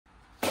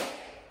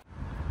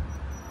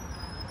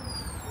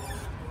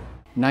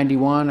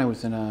91, I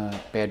was in a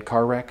bad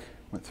car wreck,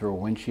 went through a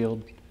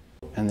windshield,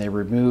 and they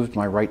removed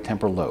my right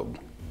temporal lobe.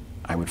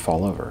 I would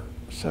fall over.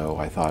 So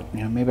I thought,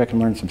 maybe I can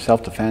learn some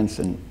self-defense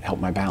and help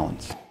my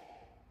balance.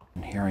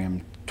 And here I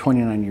am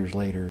 29 years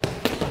later.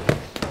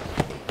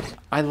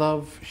 I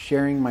love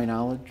sharing my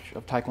knowledge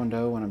of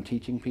Taekwondo when I'm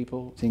teaching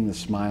people, seeing the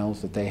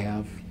smiles that they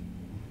have.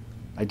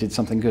 I did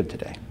something good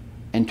today.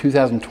 In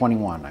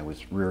 2021, I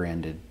was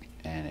rear-ended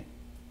and it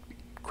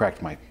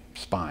cracked my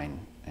spine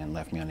and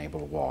left me unable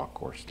to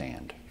walk or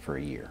stand for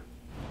a year.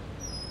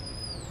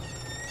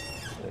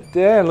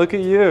 Dan, look at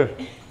you.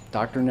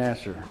 Dr.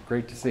 Nasser,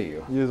 great to see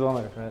you. You as well,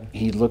 my friend.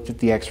 He looked at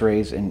the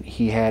x-rays and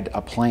he had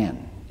a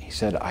plan. He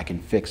said, I can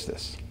fix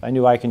this. I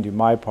knew I can do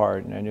my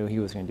part and I knew he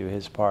was going to do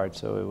his part,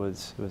 so it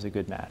was a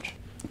good match.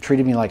 He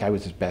treated me like I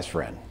was his best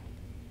friend.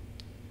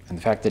 And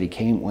the fact that he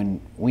came,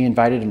 when we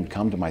invited him to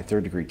come to my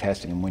third-degree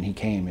testing, and when he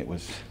came, it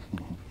was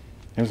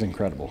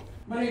incredible.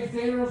 My name's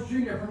Daniel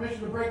Jr.,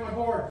 permission to break my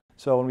board.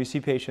 So when we see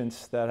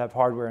patients that have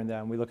hardware in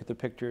them, we look at the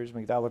pictures and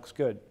we think, that looks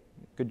good.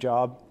 Good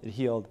job, it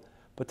healed.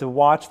 But to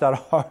watch that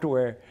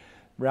hardware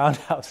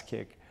roundhouse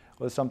kick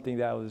was something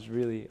that was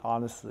really,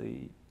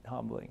 honestly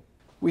humbling.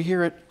 We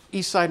here at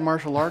Eastside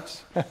Martial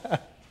Arts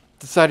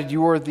decided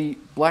you were the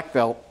black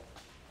belt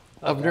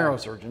of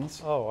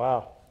neurosurgeons. Oh,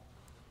 wow.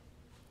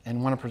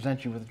 And want to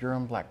present you with your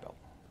own black belt.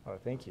 Oh,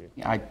 thank you.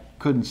 I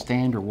couldn't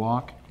stand or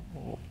walk.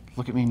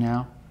 Look at me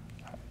now.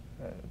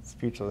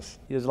 Speechless.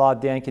 There's a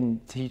lot Dan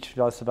can teach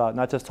us about,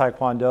 not just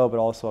Taekwondo, but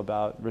also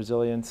about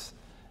resilience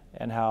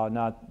and how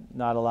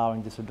not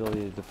allowing disability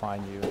to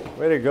define you.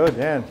 Way to go,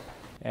 Dan.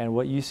 And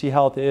what UC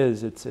Health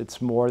is,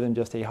 it's more than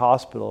just a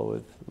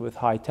hospital with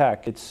high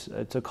tech. It's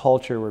a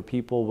culture where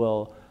people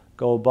will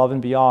go above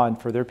and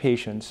beyond for their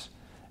patients,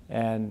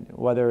 and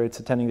whether it's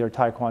attending their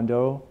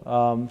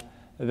Taekwondo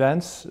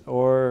events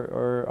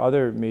or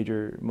other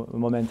major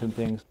momentum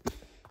things.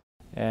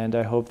 And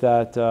I hope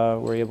that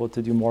we're able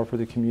to do more for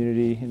the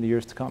community in the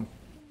years to come.